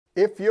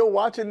If you're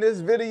watching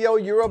this video,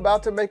 you're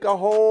about to make a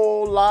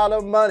whole lot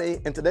of money.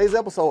 In today's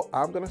episode,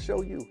 I'm going to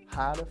show you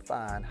how to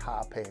find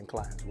high-paying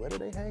clients. Where do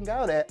they hang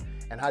out at?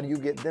 And how do you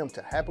get them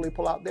to happily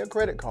pull out their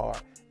credit card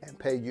and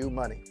pay you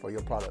money for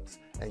your products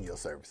and your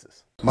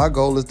services? My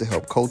goal is to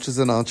help coaches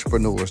and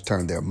entrepreneurs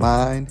turn their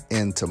mind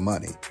into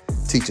money,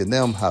 teaching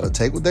them how to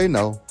take what they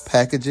know,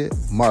 package it,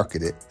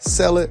 market it,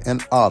 sell it,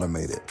 and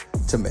automate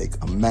it to make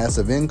a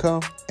massive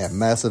income and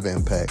massive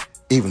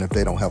impact, even if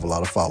they don't have a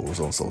lot of followers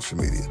on social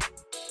media.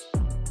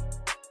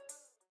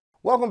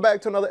 Welcome back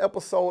to another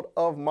episode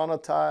of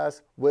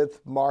Monetize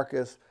with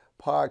Marcus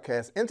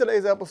podcast. In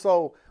today's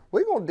episode,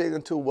 we're going to dig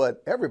into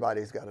what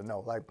everybody's got to know.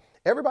 Like,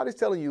 everybody's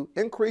telling you,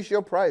 increase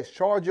your price,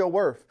 charge your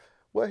worth.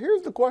 Well,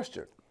 here's the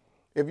question.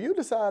 If you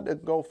decide to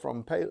go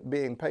from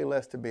being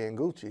Payless to being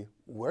Gucci,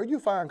 where do you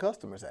find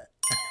customers at?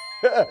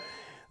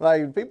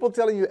 Like, people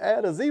telling you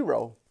add a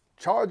zero,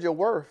 charge your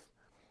worth.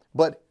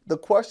 But the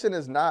question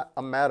is not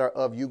a matter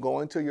of you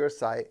going to your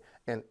site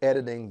and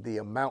editing the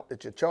amount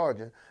that you're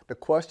charging. The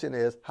question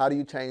is, how do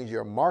you change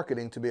your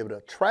marketing to be able to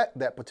attract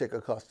that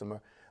particular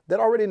customer that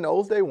already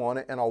knows they want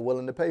it and are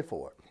willing to pay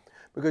for it?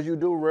 Because you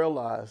do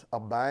realize a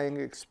buying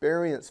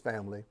experience,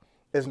 family,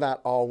 is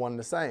not all one and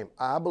the same.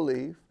 I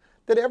believe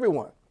that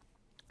everyone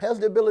has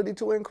the ability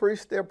to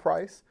increase their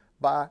price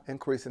by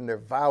increasing their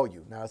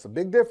value. Now, it's a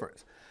big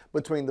difference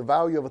between the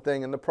value of a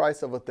thing and the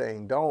price of a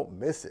thing. Don't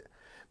miss it.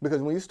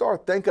 Because when you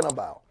start thinking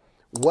about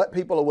what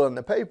people are willing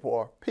to pay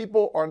for,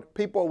 people are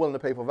willing to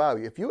pay for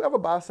value. If you ever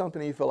buy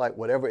something and you feel like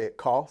whatever it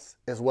costs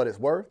is what it's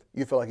worth,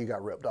 you feel like you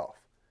got ripped off.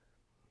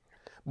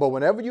 But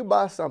whenever you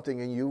buy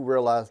something and you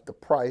realize the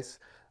price,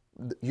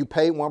 you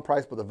paid one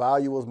price, but the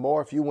value was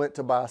more. If you went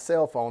to buy a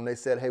cell phone, they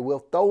said, hey, we'll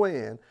throw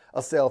in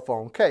a cell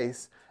phone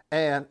case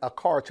and a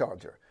car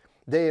charger.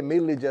 They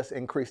immediately just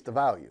increased the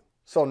value.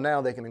 So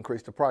now they can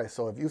increase the price.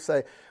 So if you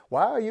say,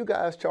 why are you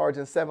guys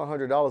charging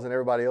 $700 and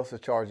everybody else is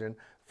charging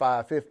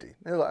 $550?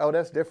 They're like, oh,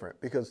 that's different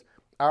because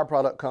our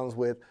product comes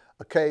with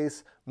a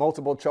case,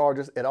 multiple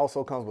chargers. It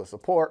also comes with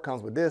support,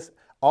 comes with this.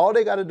 All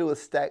they got to do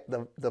is stack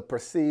the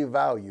perceived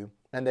value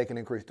and they can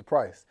increase the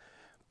price.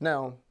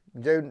 Now,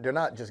 they're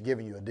not just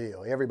giving you a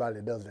deal. Everybody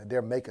that does that,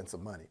 they're making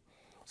some money.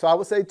 So I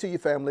would say to you,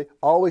 family,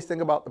 always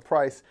think about the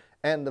price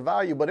and the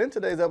value. But in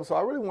today's episode,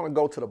 I really want to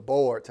go to the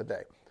board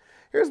today.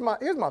 Here's my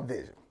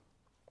vision.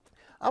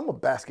 I'm a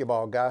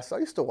basketball guy, so I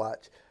used to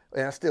watch,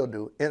 and I still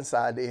do,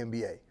 Inside the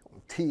NBA,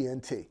 on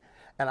TNT.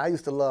 And I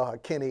used to love how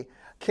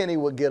Kenny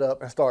would get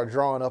up and start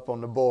drawing up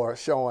on the board,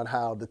 showing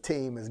how the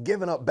team is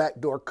giving up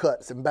backdoor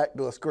cuts and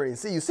backdoor screens.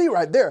 See, you see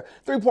right there,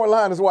 three-point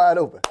line is wide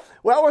open.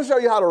 Well, I want to show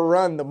you how to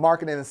run the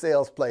marketing and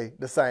sales play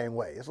the same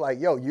way. It's like,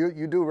 yo,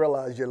 you do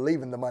realize you're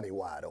leaving the money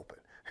wide open,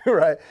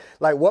 right?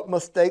 Like, what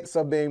mistakes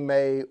are being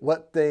made?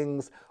 What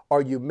things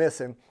are you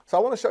missing? So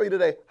I want to show you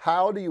today,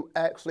 how do you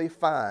actually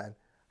find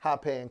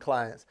high-paying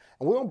clients?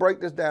 And we're going to break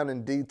this down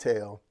in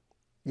detail.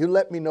 You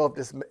let me know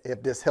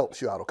if this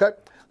helps you out, okay?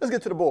 Let's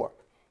get to the board.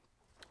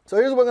 So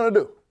here's what we're going to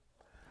do.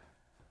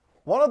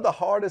 One of the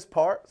hardest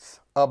parts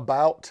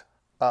about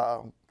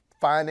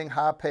finding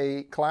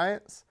high-paid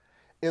clients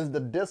is the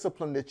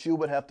discipline that you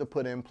would have to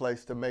put in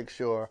place to make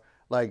sure,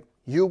 like,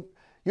 you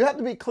have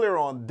to be clear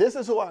on, this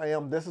is who I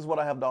am, this is what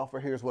I have to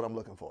offer, here's what I'm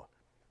looking for.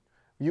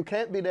 You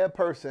can't be that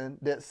person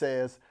that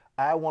says,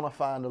 I want to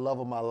find the love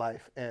of my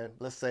life, and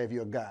let's say if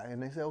you're a guy,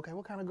 and they say, okay,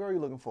 what kind of girl are you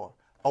looking for?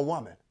 A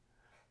woman.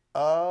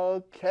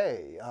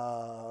 Okay.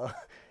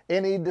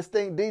 Any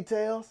distinct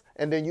details?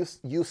 And then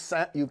you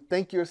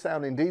think you're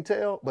sounding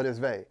detailed, but it's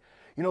vague.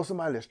 You know,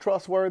 somebody that's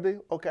trustworthy.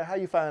 Okay, how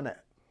you find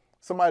that?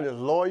 Somebody that's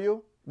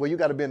loyal. Well, you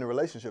got to be in a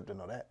relationship to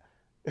know that.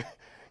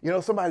 You know,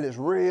 somebody that's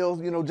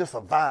real. You know, just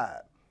a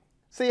vibe.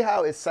 See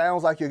how it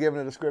sounds like you're giving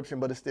a description,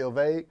 but it's still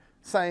vague?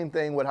 Same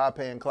thing with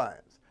high-paying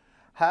clients.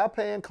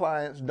 High-paying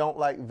clients don't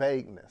like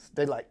vagueness.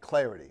 They like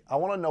clarity. I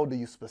want to know, do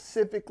you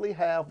specifically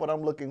have what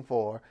I'm looking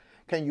for?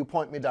 Can you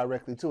point me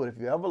directly to it? If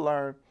you ever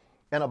learn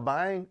in a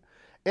buying,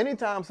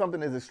 anytime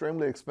something is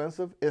extremely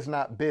expensive, it's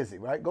not busy,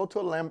 right? Go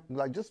to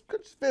just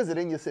visit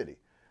in your city.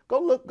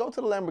 Go to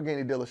the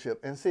Lamborghini dealership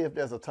and see if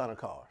there's a ton of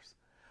cars.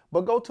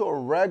 But go to a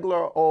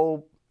regular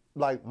old,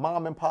 like,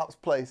 mom and pop's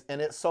place,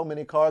 and it's so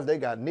many cars. They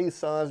got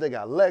Nissans, they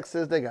got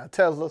Lexus, they got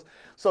Teslas.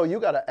 So you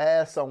got to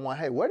ask someone,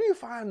 hey, where do you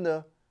find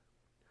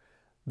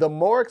the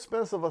more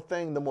expensive a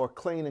thing, the more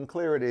clean and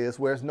clear it is,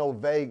 where there's no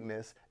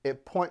vagueness.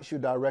 It points you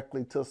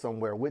directly to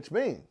somewhere, which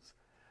means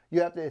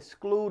you have to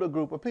exclude a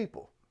group of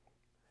people.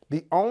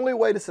 The only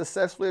way to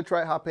successfully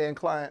attract high-paying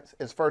clients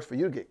is first for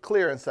you to get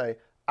clear and say,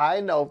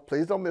 I know,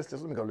 please don't miss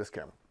this. Let me go to this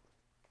camera.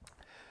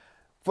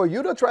 For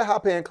you to attract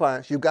high-paying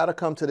clients, you've got to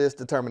come to this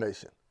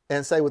determination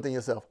and say within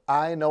yourself,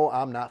 I know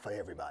I'm not for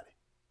everybody.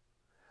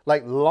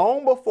 Like,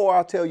 long before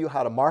I tell you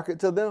how to market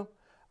to them,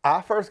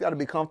 I first got to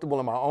be comfortable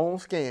in my own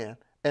skin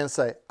and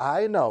say,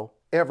 I know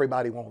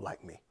everybody won't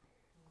like me.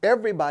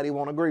 Everybody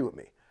won't agree with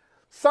me.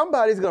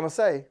 Somebody's going to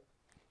say,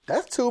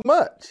 that's too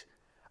much.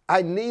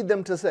 I need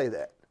them to say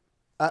that.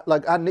 Okay,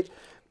 let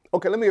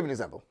me give you an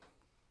example.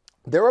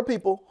 There are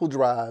people who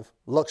drive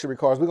luxury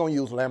cars. We're going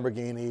to use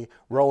Lamborghini,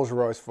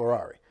 Rolls-Royce,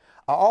 Ferrari.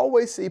 I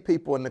always see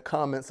people in the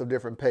comments of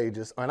different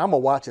pages, and I'm a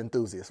watch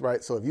enthusiast,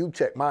 right? So if you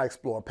check my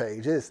Explore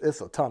page,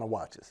 it's a ton of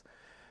watches.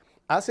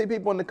 I see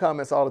people in the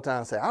comments all the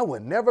time say, I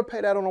would never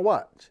pay that on a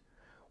watch.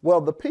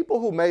 Well, the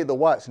people who made the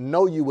watch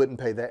know you wouldn't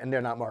pay that, and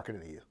they're not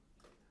marketing to you.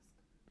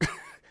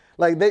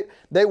 Like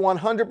they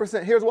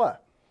 100%, here's why.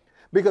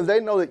 Because they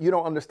know that you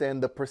don't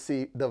understand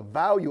the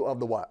value of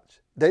the watch.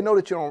 They know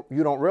that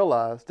you don't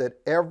realize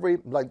that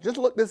just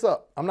look this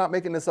up. I'm not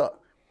making this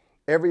up.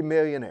 Every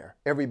millionaire,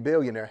 every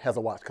billionaire has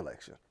a watch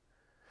collection.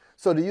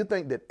 So do you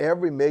think that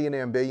every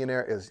millionaire and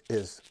billionaire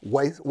is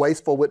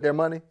wasteful with their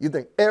money? You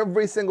think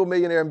every single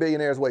millionaire and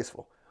billionaire is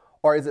wasteful?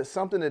 Or is it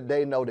something that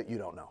they know that you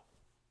don't know?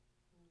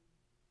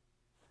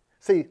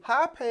 See,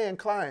 high-paying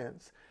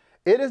clients,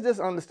 it is this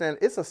understanding,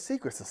 it's a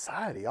secret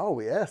society. All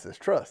we ask is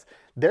trust.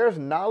 There's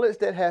knowledge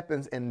that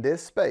happens in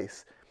this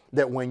space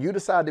that when you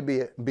decide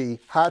to be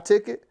high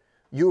ticket,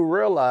 you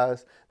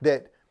realize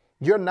that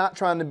you're not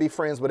trying to be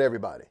friends with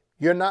everybody.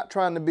 You're not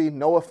trying to be,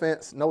 no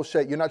offense, no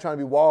shade, you're not trying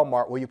to be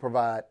Walmart where you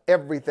provide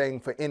everything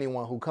for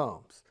anyone who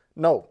comes.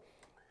 No,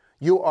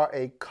 you are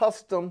a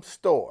custom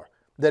store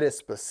that is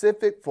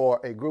specific for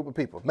a group of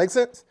people. Make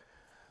sense?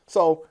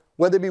 So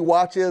whether it be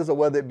watches or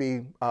whether it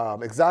be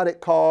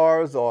exotic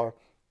cars or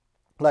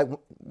like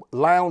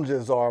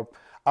lounges, or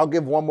I'll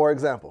give one more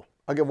example.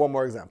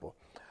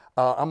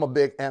 I'm a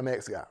big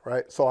Amex guy,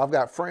 right? So I've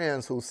got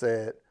friends who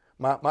said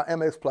my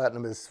Amex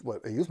Platinum is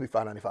what it used to be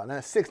 $595. Now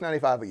it's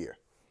 $695 a year.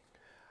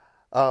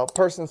 A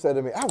person said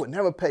to me, I would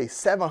never pay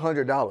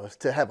 $700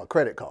 to have a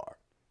credit card.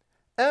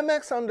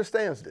 Amex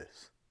understands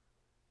this.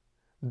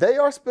 They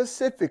are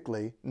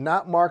specifically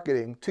not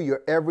marketing to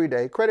your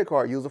everyday credit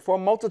card user for a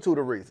multitude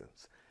of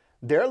reasons.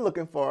 They're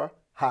looking for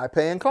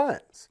high-paying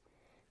clients.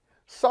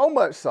 So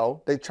much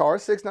so, they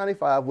charge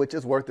 $695, which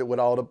is worth it with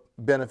all the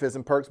benefits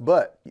and perks,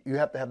 but you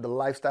have to have the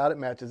lifestyle that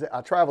matches it.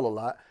 I travel a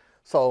lot,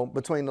 so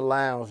between the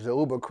lounge, the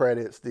Uber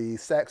credits, the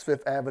Saks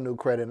Fifth Avenue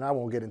credit, and I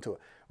won't get into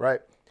it, right?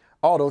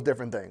 All those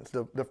different things.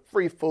 The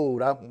free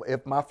food.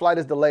 If my flight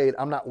is delayed,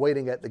 I'm not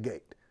waiting at the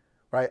gate,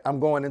 right?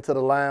 I'm going into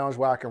the lounge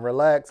where I can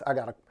relax. I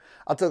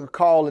took a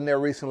call in there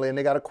recently, and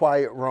they got a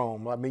quiet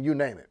room. I mean, you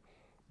name it.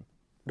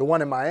 The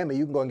one in Miami,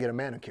 you can go and get a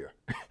manicure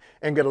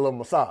and get a little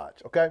massage,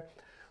 okay?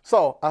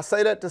 So I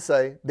say that to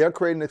say they're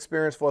creating an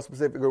experience for a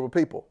specific group of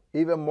people.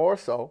 Even more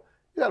so,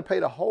 you got to pay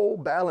the whole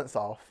balance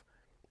off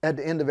at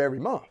the end of every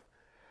month.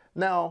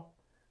 Now,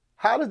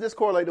 how does this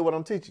correlate to what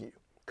I'm teaching you?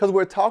 Because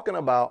we're talking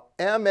about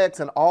Amex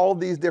and all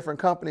these different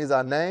companies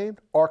I named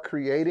are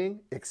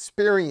creating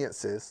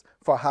experiences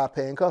for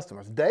high-paying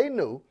customers. They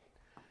knew,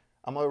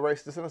 I'm going to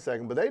erase this in a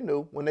second, but they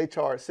knew when they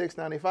charge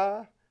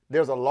 $695,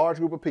 there's a large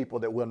group of people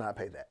that will not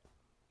pay that.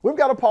 We've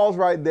got to pause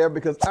right there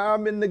because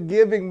I'm in the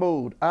giving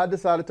mood. I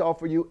decided to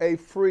offer you a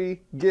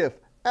free gift,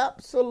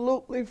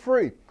 absolutely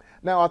free.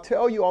 Now, I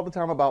tell you all the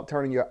time about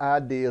turning your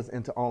ideas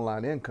into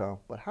online income,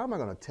 but how am I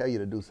going to tell you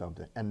to do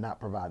something and not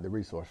provide the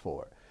resource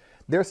for it?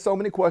 There's so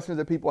many questions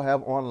that people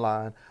have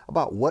online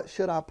about what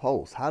should I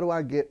post? How do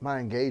I get my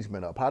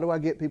engagement up? How do I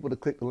get people to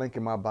click the link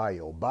in my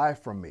bio, buy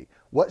from me?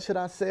 What should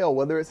I sell?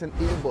 Whether it's an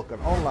ebook, an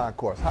online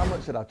course, how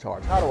much should I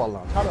charge? How do I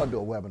launch? How do I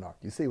do a webinar?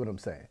 You see what I'm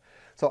saying?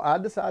 So I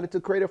decided to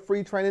create a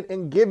free training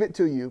and give it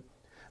to you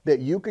that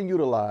you can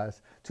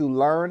utilize to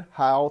learn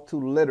how to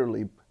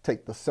literally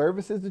take the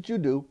services that you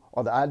do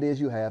or the ideas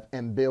you have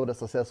and build a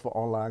successful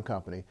online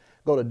company.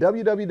 Go to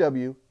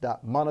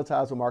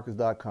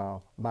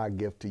www.monetizewithmarcus.com, my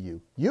gift to you.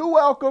 You're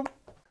welcome.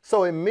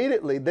 So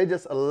immediately they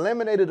just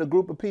eliminated a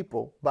group of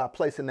people by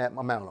placing that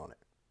amount on it.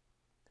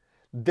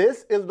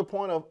 This is the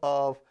point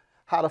of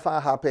how to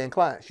find high-paying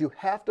clients. You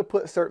have to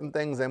put certain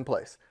things in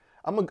place.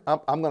 I'm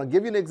going to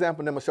give you an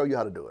example and then I'm going to show you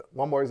how to do it.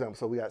 One more example.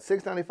 So we got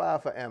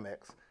 $695 for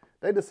Amex.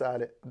 They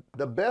decided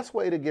the best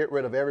way to get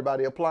rid of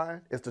everybody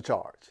applying is to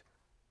charge.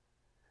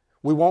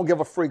 We won't give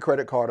a free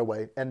credit card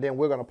away, and then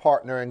we're going to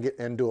partner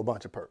and do a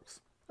bunch of perks.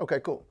 Okay,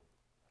 cool.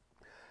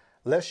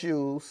 Let's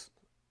use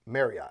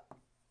Marriott.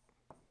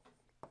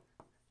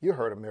 You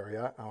heard of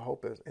Marriott. I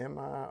hope it's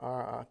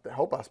M-I-R-I. I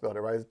hope I spelled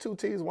it right. Is it 2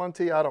 T's, 1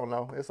 T? I don't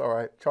know. It's all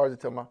right. Charge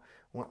it to my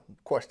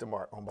question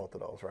mark on both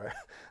of those, right?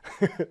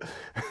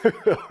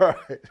 All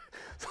right.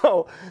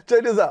 So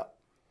check this out.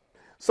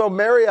 So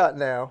Marriott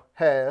now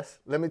has,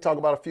 let me talk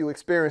about a few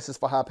experiences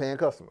for high-paying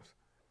customers.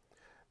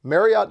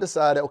 Marriott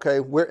decided, okay,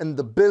 we're in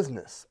the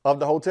business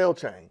of the hotel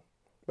chain.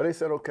 But they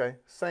said, okay,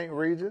 St.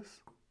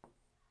 Regis,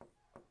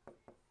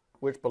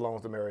 which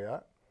belongs to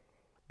Marriott.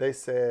 They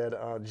said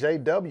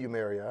JW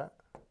Marriott,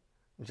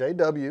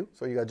 JW,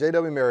 so you got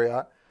JW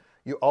Marriott.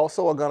 You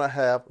also are going to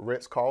have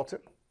Ritz-Carlton.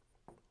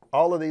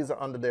 All of these are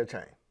under their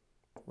chain,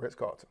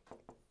 Ritz-Carlton.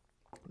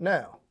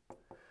 Now,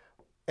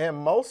 in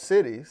most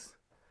cities,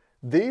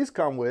 these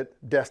come with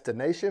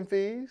destination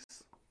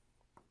fees.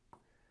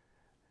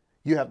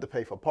 You have to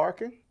pay for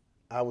parking.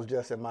 I was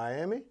just in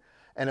Miami,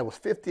 and it was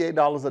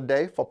 $58 a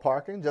day for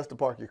parking, just to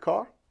park your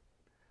car.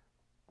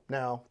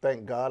 Now,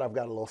 thank God I've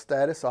got a little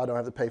status, so I don't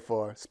have to pay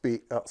for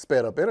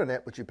sped up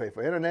internet, but you pay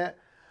for internet.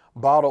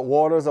 Bottled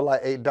waters are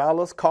like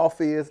 $8.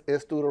 Coffee is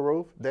through the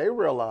roof. They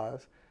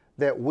realize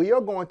that we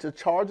are going to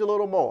charge a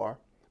little more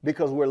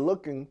because we're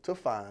looking to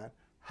find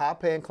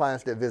high-paying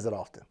clients that visit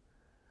often.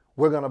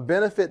 We're going to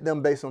benefit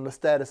them based on the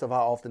status of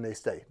how often they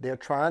stay. They're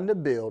trying to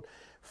build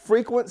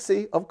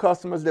frequency of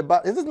customers that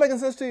buy. Is this making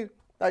sense to you?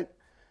 Like,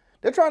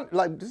 they're trying,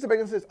 like, this is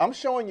making sense. I'm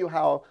showing you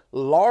how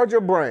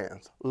larger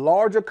brands,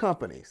 larger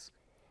companies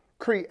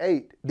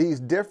create these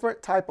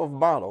different type of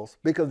models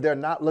because they're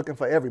not looking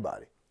for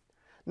everybody.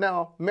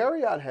 Now,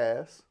 Marriott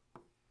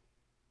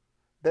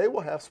they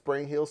will have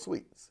Spring Hill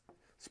Suites.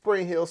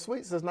 Spring Hill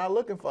Suites is not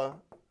looking for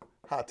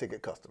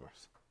high-ticket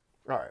customers.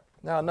 All right,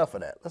 now enough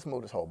of that. Let's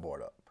move this whole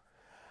board up.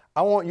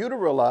 I want you to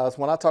realize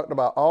when I talked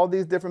about all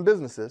these different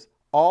businesses,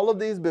 all of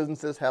these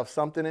businesses have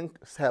something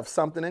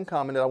in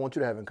common that I want you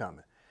to have in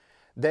common.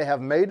 They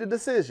have made the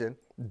decision,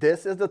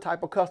 this is the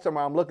type of customer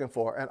I'm looking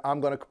for, and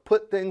I'm going to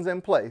put things in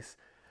place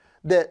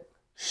that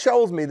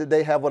shows me that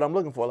they have what I'm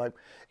looking for. Like,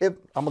 if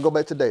I'm going to go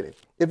back to dating.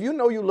 If you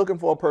know you're looking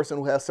for a person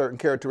who has certain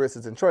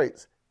characteristics and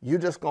traits, you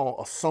just going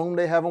to assume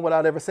they have them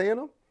without ever seeing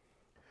them?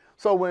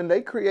 So when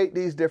they create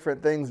these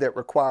different things that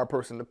require a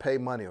person to pay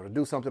money or to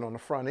do something on the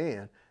front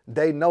end,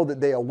 they know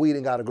that they are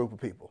weeding out a group of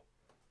people.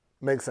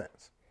 Makes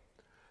sense.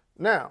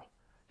 Now,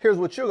 here's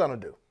what you're going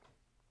to do.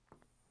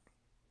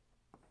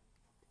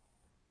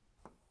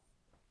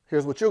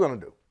 Here's what you're going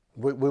to do.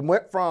 We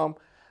went from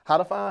how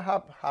to find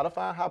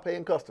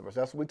high-paying customers.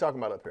 That's what we're talking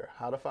about up here.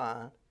 How to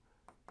find.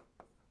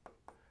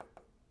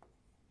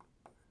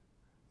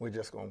 We're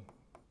just going to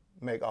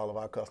make all of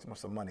our customers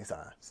some money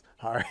signs.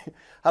 All right.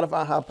 How to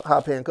find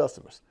high-paying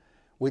customers.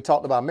 We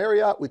talked about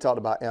Marriott. We talked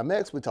about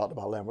Amex. We talked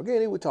about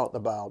Lamborghini. We talked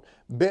about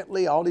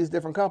Bentley, all these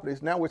different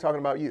companies. Now we're talking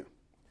about you.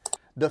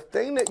 The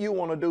thing that you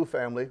want to do,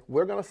 family,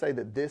 we're going to say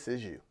that this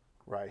is you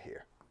right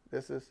here.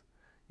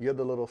 You're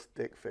the little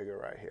stick figure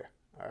right here.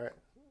 All right.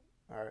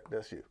 All right.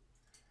 That's you.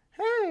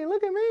 Hey,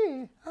 look at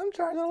me. I'm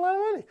charging a lot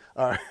of money.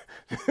 All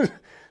right.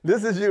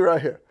 This is you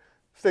right here.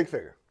 Stick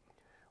figure.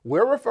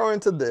 We're referring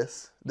to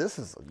this. This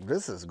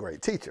is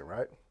great teaching,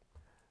 right?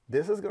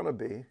 This is going to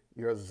be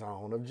your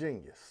zone of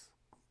genius.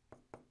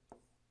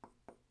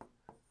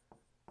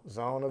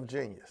 Zone of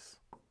genius.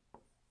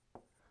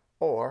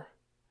 Or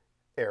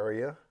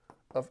area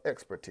of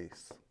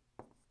expertise.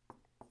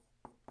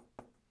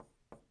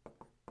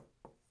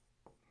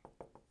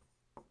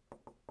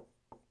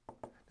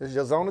 This is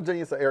your zone of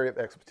genius or area of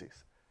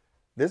expertise.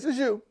 This is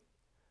you.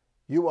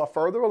 You are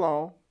further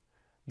along.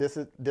 This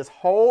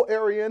whole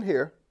area in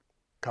here.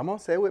 Come on,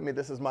 say it with me.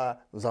 This is my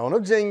zone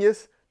of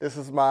genius. This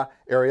is my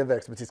area of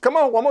expertise. Come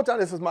on, one more time.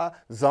 This is my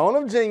zone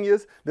of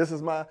genius. This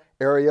is my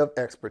area of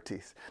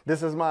expertise.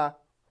 This is my,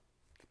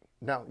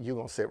 now you're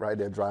going to sit right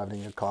there driving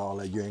in your car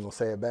like you ain't going to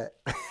say it back.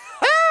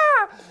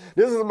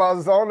 This is my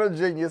zone of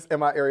genius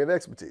and my area of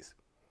expertise.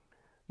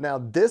 Now,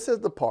 this is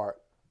the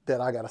part that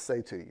I got to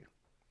say to you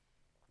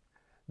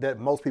that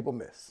most people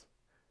miss.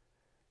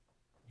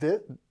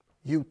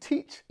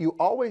 You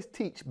always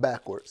teach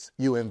backwards.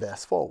 You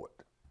invest forward.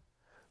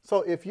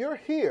 So if you're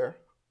here,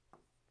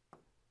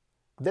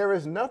 there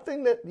is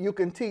nothing that you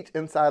can teach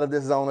inside of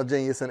this zone of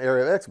genius and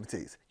area of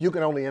expertise. You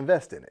can only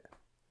invest in it.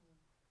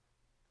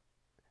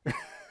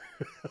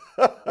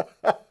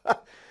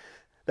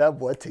 That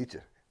boy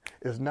teacher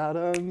is not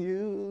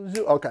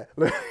unusual. Okay.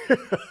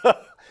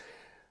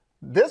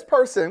 This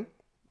person,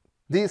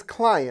 these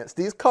clients,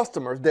 these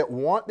customers that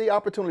want the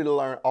opportunity to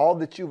learn all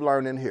that you've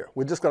learned in here.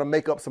 We're just going to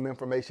make up some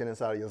information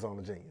inside of your zone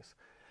of genius.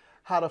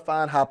 How to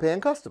find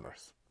high-paying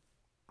customers.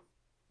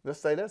 Let's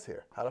say that's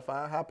here. How to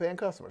find high-paying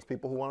customers,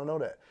 people who want to know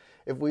that.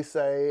 If we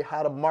say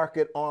how to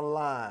market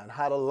online,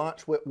 how to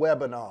launch with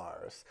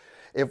webinars.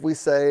 If we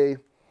say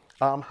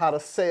how to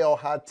sell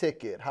high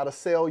ticket, how to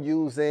sell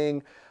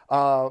using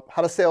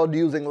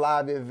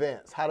live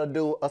events, how to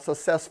do a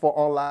successful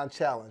online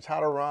challenge, how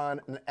to run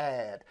an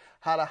ad,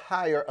 how to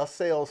hire a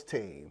sales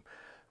team,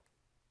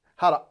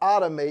 how to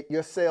automate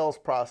your sales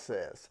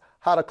process,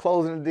 how to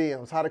close in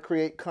DMs, how to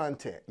create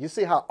content. You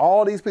see how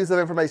all these pieces of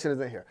information is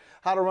in here.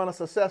 How to run a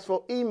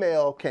successful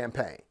email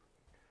campaign.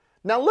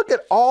 Now look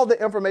at all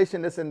the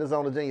information that's in the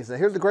zone of genius. And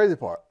here's the crazy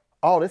part.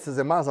 All this is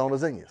in my zone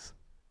of genius.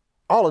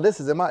 All of this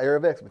is in my area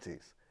of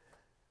expertise.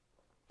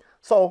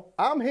 So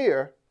I'm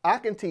here. I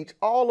can teach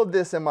all of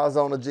this in my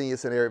zone of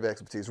genius and area of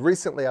expertise.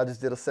 Recently, I just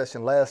did a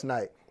session last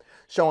night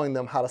showing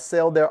them how to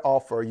sell their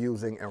offer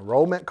using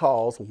enrollment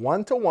calls,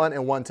 one-to-one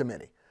and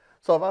one-to-many.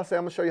 So if I say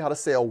I'm going to show you how to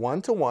sell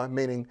one-to-one,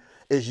 meaning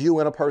it's you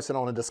and a person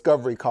on a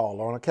discovery call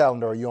or on a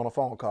calendar or you on a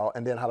phone call,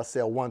 and then how to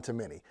sell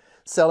one-to-many.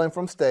 Selling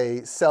from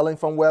stage, selling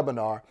from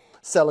webinar,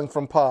 selling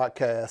from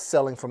podcasts,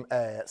 selling from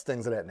ads,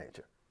 things of that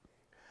nature.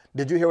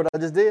 Did you hear what I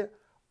just did?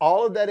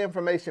 All of that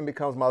information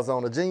becomes my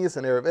zone of genius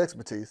and area of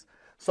expertise.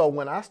 So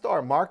when I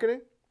start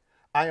marketing,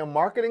 I am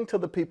marketing to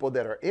the people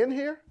that are in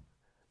here,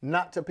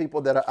 not to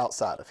people that are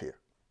outside of here.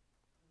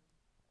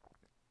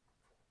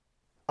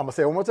 I'm going to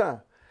say it one more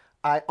time.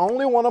 I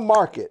only want to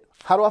market.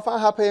 How do I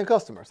find high-paying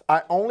customers?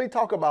 I only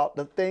talk about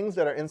the things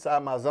that are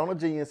inside my zone of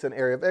genius and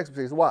area of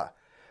expertise. Why?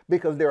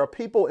 Because there are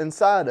people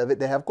inside of it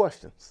that have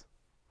questions.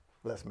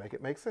 Let's make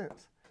it make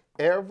sense.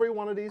 Every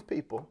one of these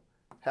people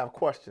have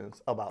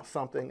questions about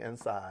something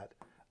inside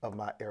of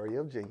my area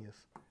of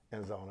genius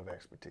and zone of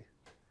expertise.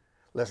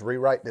 Let's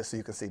rewrite this so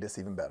you can see this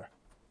even better.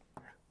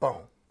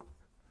 Boom.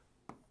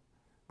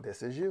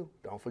 This is you.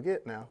 Don't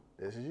forget now,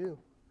 this is you.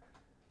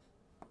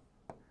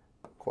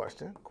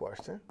 Question,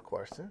 question,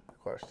 question,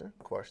 question,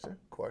 question,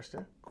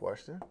 question,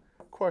 question,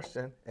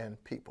 question,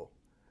 and people.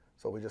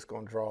 So we're just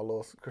going to draw a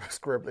little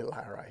scribbly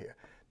line right here.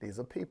 These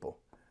are people.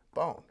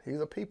 Boom.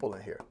 These are people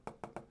in here.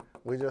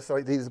 We just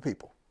say these are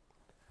people.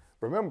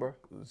 Remember,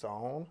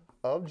 zone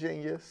of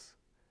genius,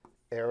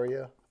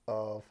 area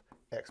of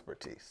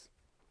expertise.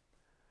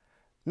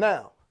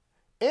 Now,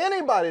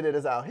 anybody that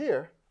is out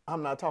here,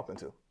 I'm not talking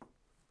to.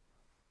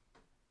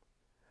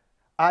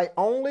 I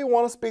only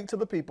want to speak to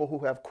the people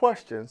who have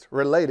questions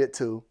related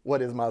to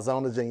what is my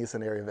zone of genius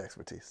and area of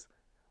expertise.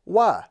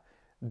 Why?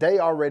 They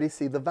already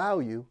see the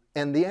value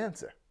and the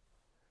answer.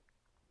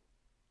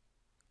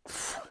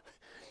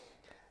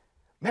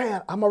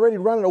 Man, I'm already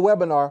running a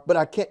webinar, but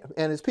I can't,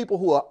 and it's people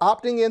who are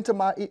opting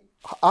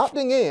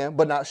in,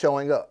 but not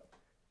showing up.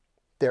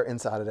 They're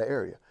inside of that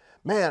area.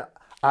 Man,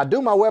 I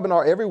do my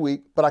webinar every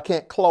week, but I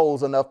can't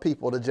close enough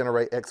people to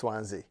generate X, Y,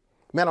 and Z.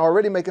 Man, I'm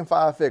already making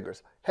 5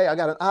 figures. Hey, I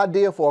got an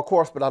idea for a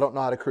course, but I don't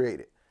know how to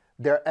create it.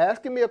 They're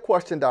asking me a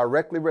question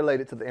directly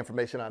related to the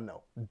information I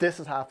know. This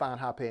is how I find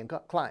high-paying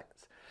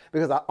clients.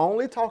 Because I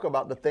only talk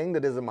about the thing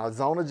that is in my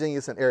zone of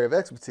genius and area of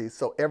expertise,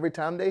 so every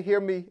time they hear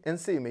me and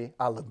see me,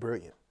 I look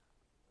brilliant.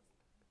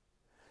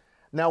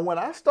 Now, when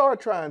I start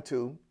trying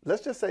to,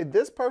 let's just say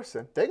this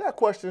person, they got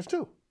questions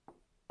too.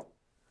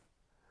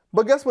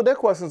 But guess what their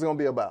questions are going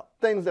to be about?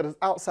 Things that is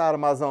outside of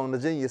my zone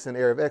of genius and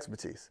area of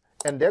expertise.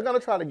 And they're going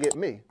to try to get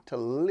me to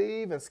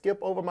leave and skip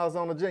over my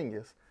zone of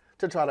genius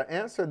to try to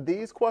answer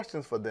these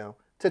questions for them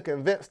to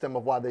convince them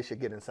of why they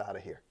should get inside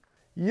of here.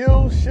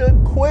 You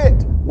should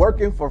quit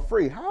working for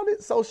free. How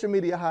did social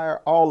media hire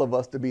all of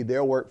us to be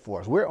their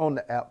workforce? We're on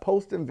the app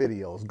posting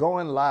videos,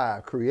 going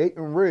live,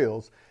 creating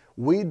reels.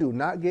 We do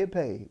not get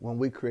paid when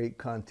we create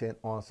content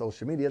on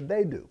social media.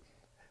 They do,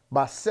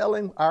 by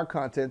selling our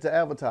content to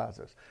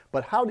advertisers.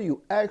 But how do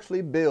you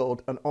actually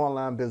build an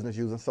online business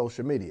using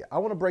social media? I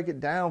want to break it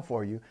down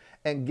for you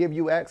and give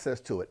you access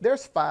to it.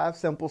 There's 5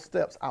 simple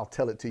steps. I'll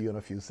tell it to you in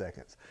a few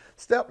seconds.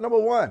 Step number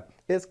 1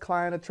 is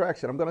client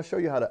attraction. I'm going to show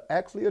you how to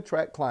actually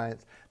attract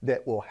clients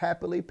that will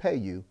happily pay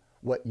you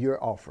what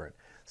you're offering.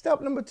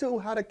 Step number 2,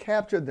 how to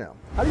capture them.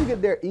 How do you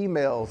get their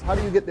emails? How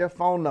do you get their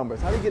phone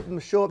numbers? How do you get them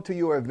to show up to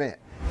your event?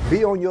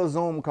 Be on your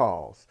Zoom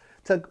calls.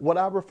 To what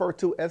I refer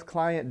to as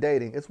client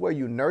dating. It's where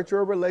you nurture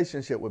a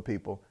relationship with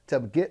people to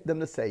get them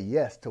to say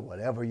yes to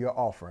whatever you're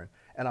offering.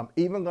 And I'm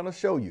even going to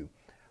show you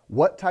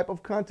what type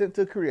of content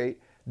to create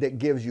that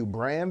gives you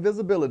brand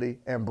visibility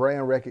and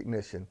brand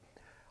recognition.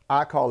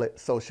 I call it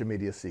social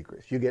media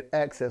secrets. You get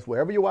access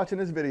wherever you're watching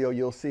this video.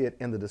 You'll see it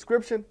in the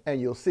description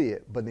and you'll see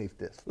it beneath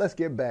this. Let's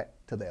get back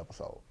to the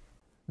episode.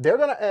 They're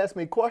going to ask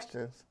me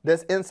questions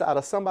that's inside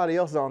of somebody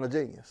else's zone of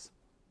genius.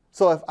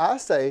 So if I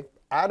say,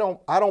 I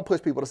don't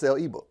push people to sell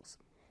ebooks.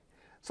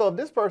 So if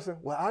this person,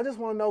 well, I just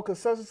want to know because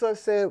such and such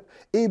said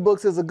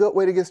ebooks is a good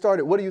way to get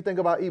started. What do you think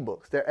about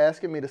ebooks? They're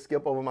asking me to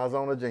skip over my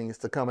zone of genius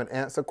to come and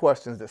answer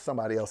questions that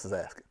somebody else is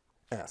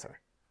answering.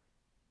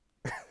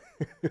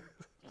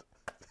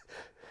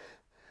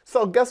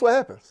 So guess what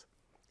happens?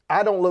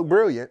 I don't look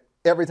brilliant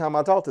every time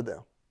I talk to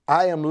them.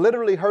 I am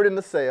literally hurting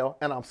the sale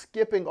and I'm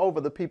skipping over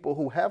the people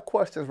who have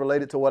questions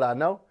related to what I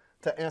know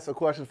to answer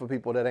questions for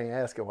people that ain't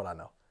asking what I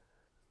know.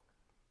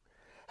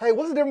 Hey,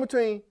 what's the difference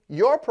between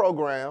your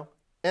program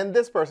and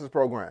this person's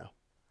program?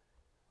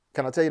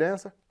 Can I tell you the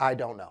answer? I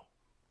don't know.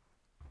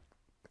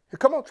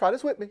 Come on, try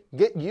this with me.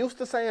 Get used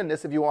to saying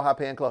this if you want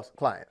high-paying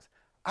clients.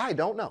 I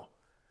don't know.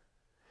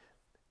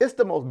 It's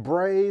the most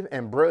brave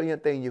and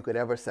brilliant thing you could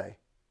ever say.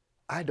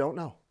 I don't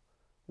know.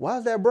 Why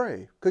is that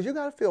brave? Because you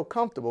got to feel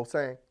comfortable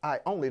saying, I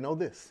only know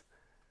this.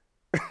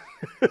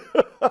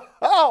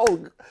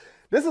 Oh,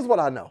 this is what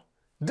I know.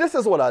 This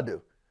is what I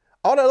do.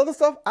 All that other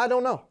stuff, I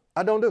don't know.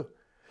 I don't do.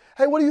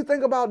 Hey, what do you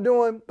think about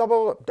doing blah,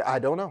 blah, blah? I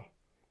don't know.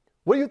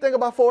 What do you think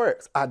about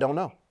Forex? I don't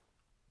know.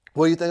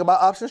 What do you think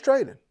about options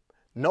trading?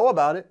 Know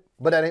about it,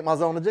 but that ain't my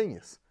zone of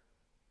genius.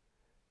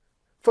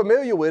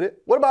 Familiar with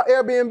it. What about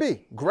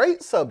Airbnb?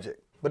 Great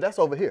subject, but that's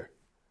over here.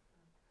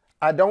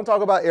 I don't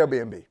talk about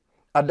Airbnb.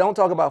 I don't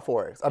talk about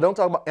Forex. I don't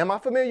talk about, am I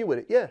familiar with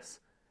it? Yes.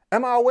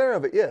 Am I aware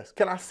of it? Yes.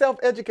 Can I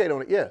self-educate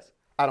on it? Yes.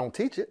 I don't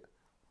teach it.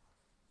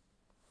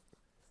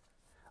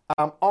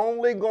 I'm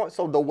only going,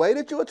 so the way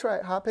that you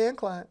attract high-paying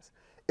clients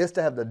is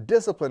to have the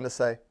discipline to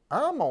say,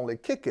 I'm only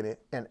kicking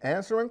it and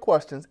answering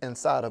questions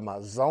inside of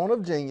my zone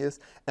of genius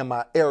and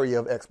my area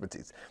of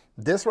expertise.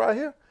 This right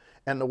here,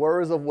 and the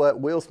words of what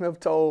Will Smith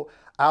told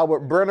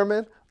Albert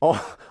Brennerman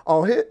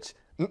on Hitch,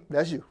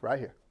 that's you right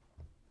here.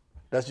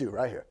 That's you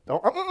right here.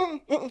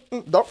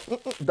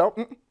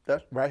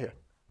 That's right here.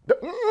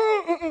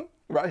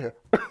 Right here.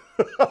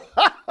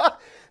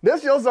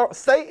 This your zone.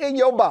 Stay in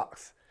your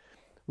box.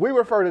 We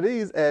refer to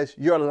these as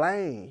your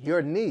lane,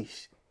 your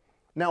niche.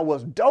 Now,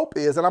 what's dope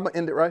is, and I'm going to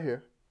end it right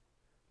here,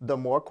 the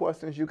more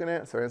questions you can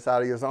answer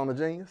inside of your zone of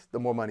genius, the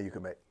more money you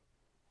can make.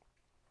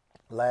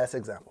 Last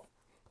example.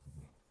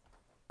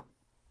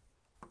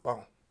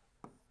 Boom.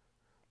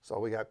 So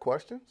we got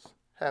questions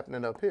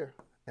happening up here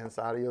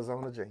inside of your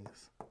zone of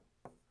genius.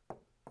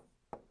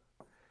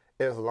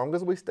 As long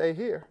as we stay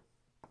here,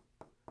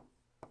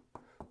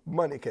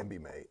 money can be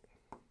made.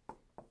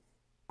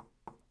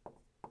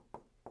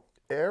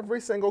 Every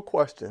single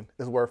question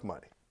is worth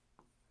money.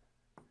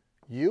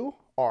 You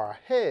are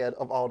ahead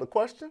of all the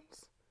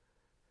questions.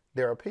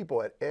 There are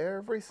people at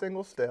every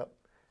single step.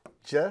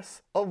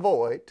 Just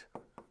avoid,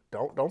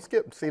 don't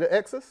skip. See the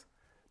X's?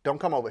 Don't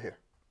come over here.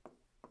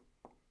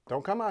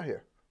 Don't come out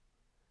here.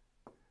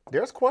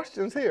 There's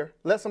questions here.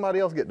 Let somebody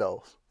else get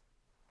those.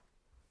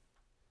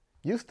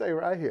 You stay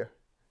right here.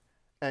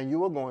 And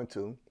you are going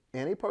to,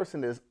 any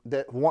person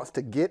that wants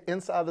to get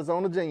inside the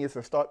zone of genius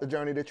and start the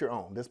journey that you're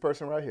on, this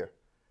person right here.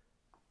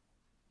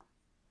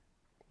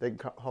 They can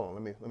come, hold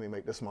on, let me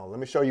make this small. Let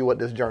me show you what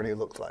this journey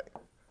looks like.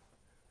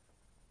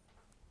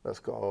 Let's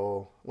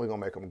go, we're gonna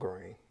make them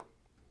green.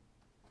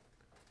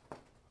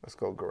 Let's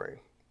go green.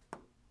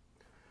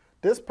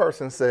 This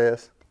person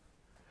says,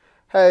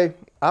 hey,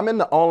 I'm in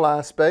the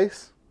online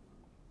space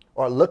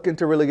or looking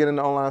to really get in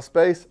the online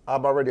space.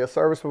 I'm already a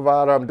service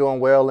provider. I'm doing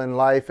well in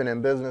life and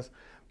in business,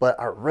 but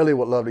I really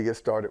would love to get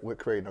started with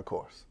creating a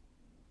course.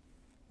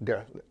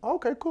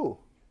 Okay,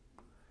 cool.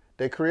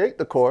 They create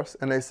the course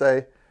and they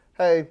say,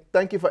 hey,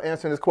 thank you for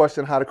answering this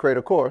question, how to create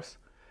a course.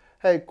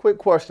 Hey, quick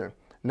question.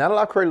 Now that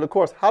I created a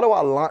course, how do I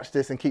launch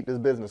this and keep this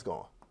business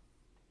going?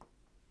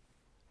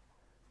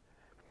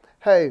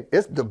 Hey,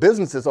 the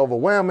business is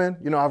overwhelming.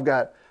 You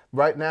know,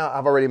 right now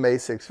I've already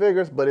made 6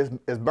 figures, but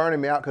it's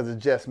burning me out because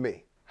it's just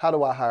me. How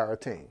do I hire a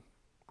team?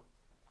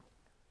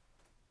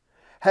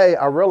 Hey,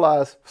 I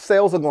realize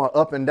sales are going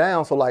up and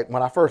down. So like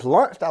when I first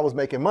launched, I was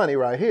making money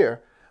right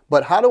here.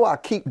 But how do I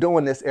keep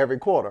doing this every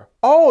quarter?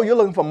 Oh, you're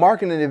looking for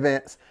marketing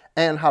events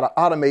and how to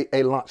automate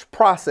a launch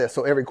process.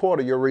 So every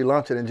quarter you're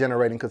relaunching and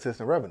generating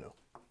consistent revenue.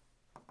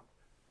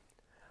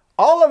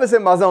 All of it's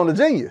in my zone of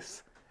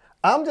genius.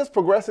 I'm just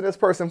progressing this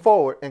person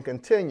forward and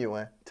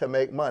continuing to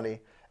make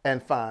money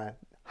and find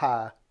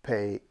high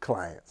paid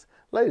clients.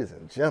 Ladies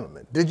and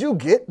gentlemen, did you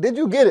get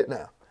it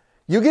now?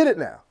 You get it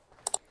now.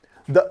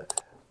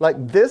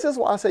 This is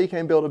why I say you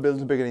can't build a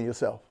business bigger than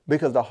yourself,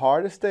 because the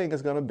hardest thing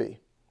is going to be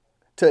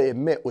to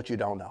admit what you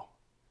don't know,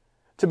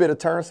 to be able to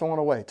turn someone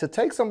away, to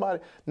take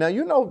somebody. Now,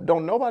 you know,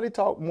 don't nobody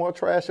talk more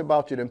trash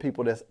about you than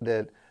people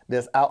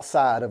that's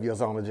outside of your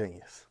zone of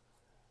genius.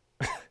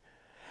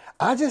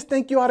 I just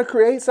think you ought to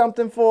create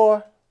something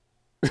for,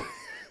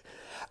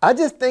 I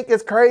just think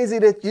it's crazy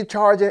that you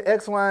charge at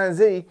X, Y, and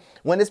Z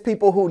when it's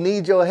people who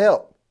need your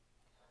help.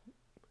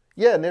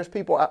 Yeah, and there's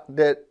people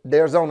that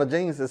their zone of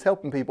genius is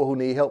helping people who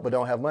need help but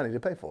don't have money to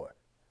pay for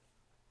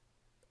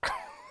it.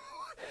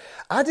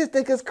 I just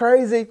think it's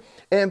crazy,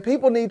 and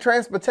people need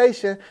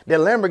transportation, that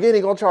Lamborghini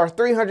gonna charge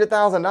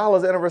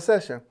 $300,000 in a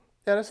recession.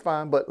 Yeah, that's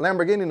fine, but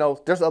Lamborghini knows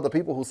there's other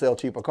people who sell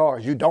cheaper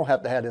cars. You don't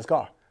have to have this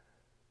car.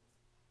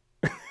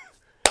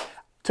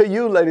 To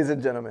you, ladies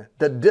and gentlemen,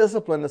 the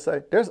discipline to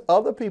say, there's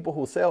other people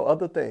who sell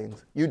other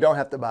things. You don't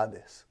have to buy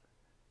this.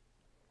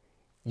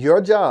 Your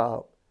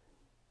job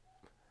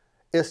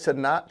is to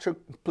not,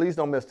 please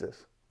don't miss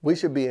this. We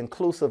should be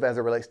inclusive as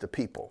it relates to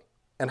people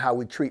and how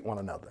we treat one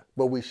another.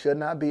 But we should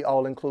not be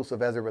all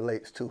inclusive as it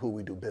relates to who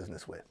we do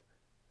business with.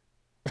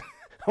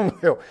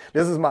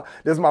 This is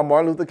my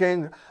Martin Luther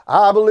King.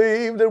 I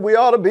believe that we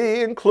ought to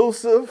be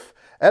inclusive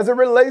as it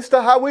relates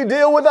to how we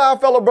deal with our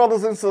fellow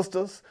brothers and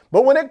sisters.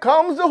 But when it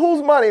comes to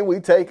whose money we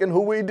take and who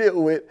we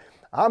deal with,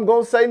 I'm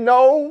going to say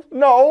no,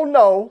 no,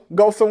 no.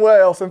 Go somewhere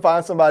else and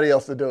find somebody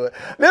else to do it.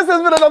 This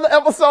has been another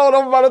episode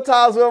of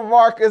Monetize with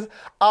Marcus.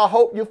 I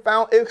hope you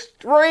found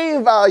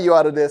extreme value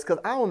out of this, because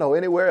I don't know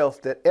anywhere else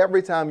that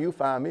every time you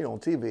find me on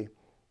TV,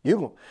 you're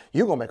going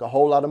to make a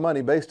whole lot of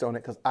money based on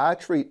it, because I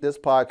treat this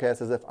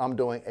podcast as if I'm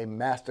doing a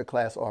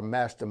masterclass or a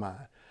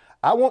mastermind.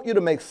 I want you to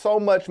make so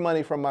much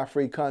money from my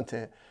free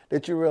content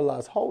that you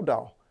realize, hold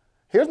on,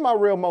 here's my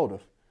real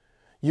motive.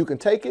 You can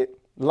take it,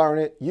 learn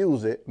it,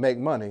 use it, make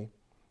money,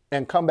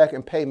 and come back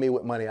and pay me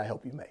with money I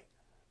help you make.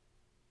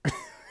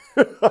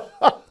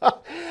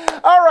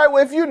 All right,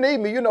 well, if you need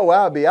me, you know where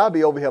I'll be. I'll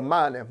be over here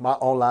minding my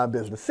online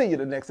business. See you in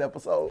the next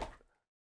episode.